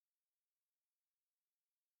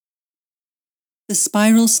The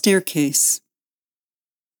spiral staircase.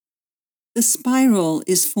 The spiral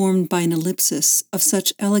is formed by an ellipsis of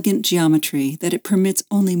such elegant geometry that it permits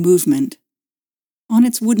only movement. On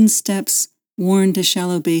its wooden steps, worn to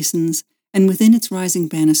shallow basins, and within its rising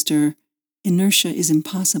banister, inertia is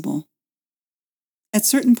impossible. At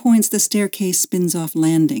certain points, the staircase spins off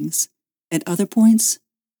landings. At other points,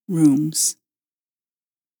 rooms.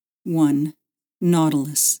 1.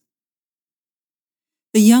 Nautilus.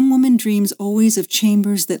 The young woman dreams always of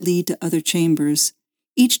chambers that lead to other chambers.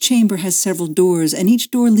 Each chamber has several doors, and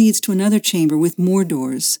each door leads to another chamber with more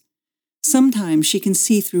doors. Sometimes she can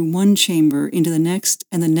see through one chamber into the next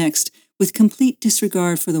and the next with complete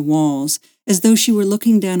disregard for the walls, as though she were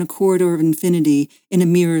looking down a corridor of infinity in a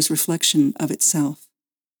mirror's reflection of itself.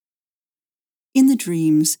 In the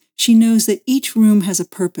dreams, she knows that each room has a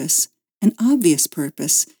purpose, an obvious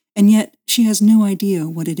purpose, and yet she has no idea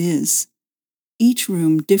what it is. Each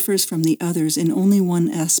room differs from the others in only one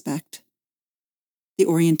aspect. The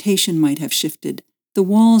orientation might have shifted, the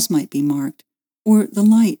walls might be marked, or the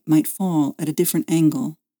light might fall at a different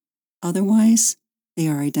angle. Otherwise, they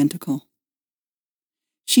are identical.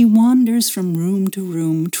 She wanders from room to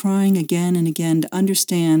room, trying again and again to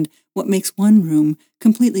understand what makes one room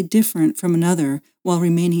completely different from another while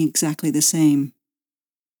remaining exactly the same.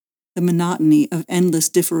 The monotony of endless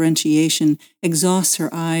differentiation exhausts her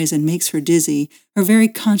eyes and makes her dizzy. Her very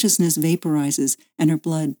consciousness vaporizes, and her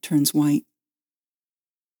blood turns white.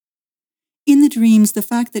 In the dreams, the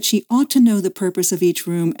fact that she ought to know the purpose of each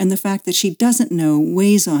room and the fact that she doesn't know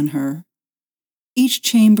weighs on her. Each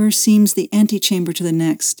chamber seems the antechamber to the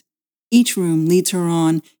next. Each room leads her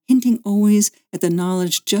on, hinting always at the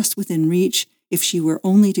knowledge just within reach if she were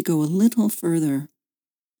only to go a little further.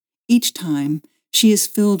 Each time, she is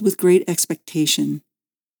filled with great expectation.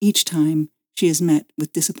 Each time, she is met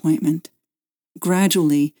with disappointment.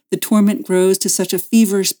 Gradually, the torment grows to such a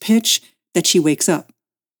feverish pitch that she wakes up.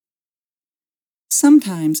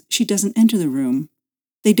 Sometimes she doesn't enter the room.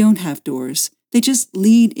 They don't have doors. They just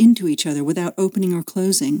lead into each other without opening or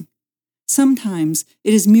closing. Sometimes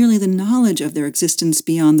it is merely the knowledge of their existence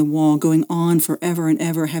beyond the wall, going on forever and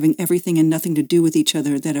ever, having everything and nothing to do with each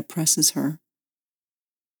other, that oppresses her.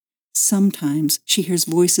 Sometimes she hears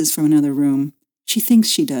voices from another room. She thinks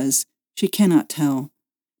she does. She cannot tell.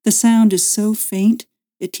 The sound is so faint,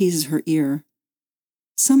 it teases her ear.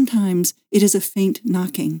 Sometimes it is a faint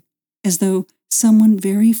knocking, as though someone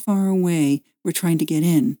very far away were trying to get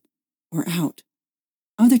in or out.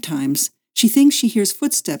 Other times, she thinks she hears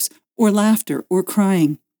footsteps or laughter or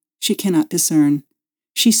crying. She cannot discern.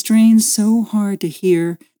 She strains so hard to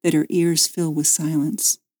hear that her ears fill with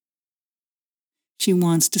silence. She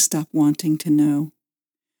wants to stop wanting to know.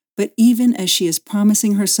 But even as she is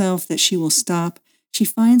promising herself that she will stop, she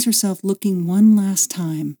finds herself looking one last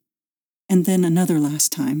time, and then another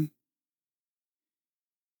last time.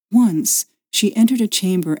 Once, she entered a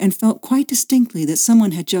chamber and felt quite distinctly that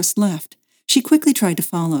someone had just left. She quickly tried to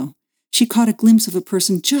follow. She caught a glimpse of a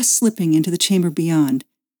person just slipping into the chamber beyond.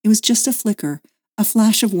 It was just a flicker, a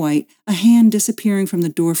flash of white, a hand disappearing from the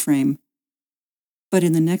doorframe. But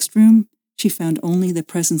in the next room, she found only the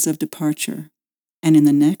presence of departure, and in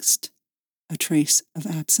the next, a trace of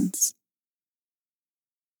absence.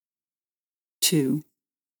 2.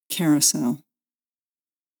 Carousel.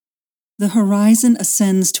 The horizon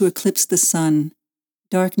ascends to eclipse the sun.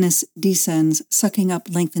 Darkness descends, sucking up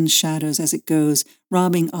lengthened shadows as it goes,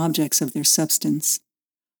 robbing objects of their substance.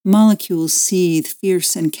 Molecules seethe,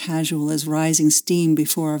 fierce and casual as rising steam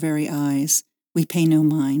before our very eyes. We pay no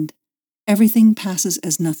mind. Everything passes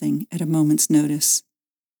as nothing at a moment's notice.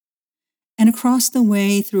 And across the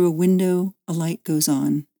way, through a window, a light goes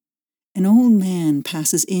on. An old man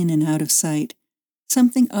passes in and out of sight.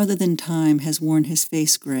 Something other than time has worn his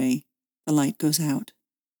face gray. The light goes out.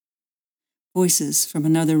 Voices from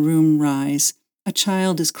another room rise. A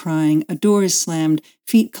child is crying, a door is slammed,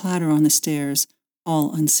 feet clatter on the stairs,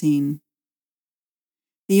 all unseen.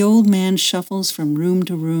 The old man shuffles from room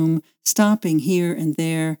to room, stopping here and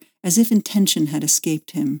there, as if intention had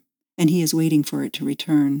escaped him, and he is waiting for it to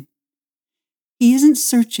return. He isn't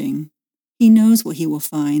searching. He knows what he will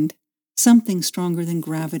find. Something stronger than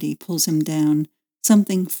gravity pulls him down,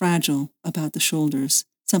 something fragile about the shoulders,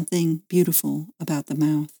 something beautiful about the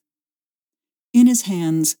mouth. In his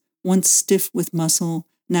hands, once stiff with muscle,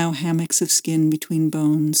 now hammocks of skin between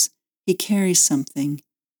bones, he carries something,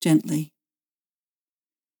 gently.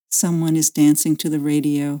 Someone is dancing to the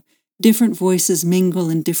radio. Different voices mingle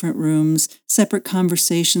in different rooms, separate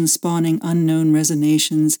conversations spawning unknown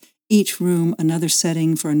resonations, each room another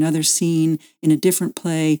setting for another scene in a different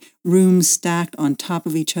play, rooms stacked on top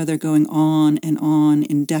of each other going on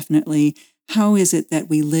indefinitely, How is it that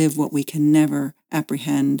we live what we can never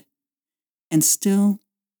apprehend? And still,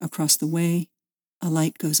 across the way, a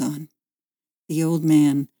light goes on. The old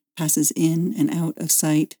man passes in and out of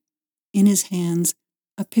sight. In his hands,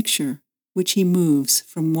 a picture which he moves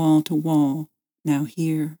from wall to wall, now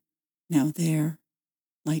here, now there.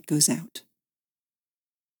 Light goes out.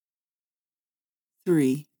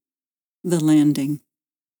 3. The landing.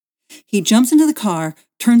 He jumps into the car,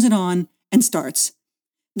 turns it on, and starts.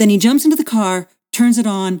 Then he jumps into the car, turns it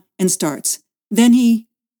on, and starts. Then he...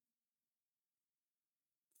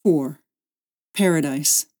 4.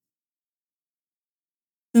 Paradise.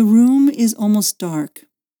 The room is almost dark,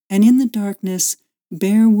 and in the darkness,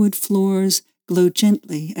 bare wood floors glow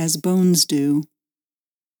gently as bones do.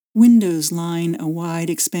 Windows line a wide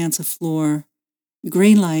expanse of floor.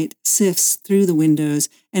 Gray light sifts through the windows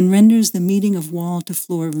and renders the meeting of wall to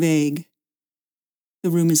floor vague. The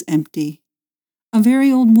room is empty. A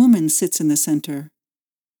very old woman sits in the center.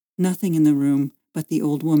 Nothing in the room but the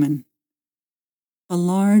old woman. A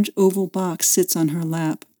large oval box sits on her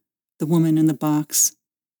lap, the woman in the box.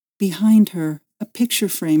 Behind her, a picture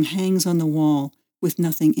frame hangs on the wall with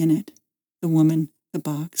nothing in it, the woman, the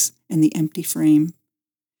box, and the empty frame.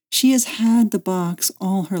 She has had the box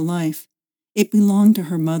all her life. It belonged to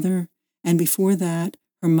her mother, and before that,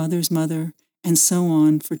 her mother's mother, and so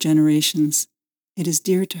on for generations. It is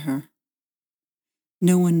dear to her.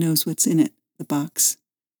 No one knows what's in it, the box.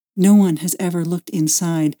 No one has ever looked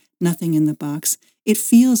inside, nothing in the box. It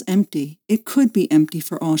feels empty. It could be empty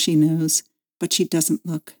for all she knows, but she doesn't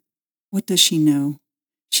look. What does she know?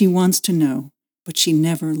 She wants to know, but she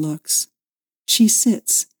never looks. She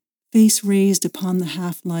sits, face raised upon the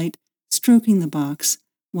half-light, stroking the box,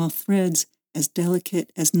 while threads as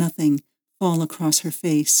delicate as nothing fall across her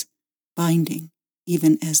face, binding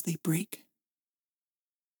even as they break.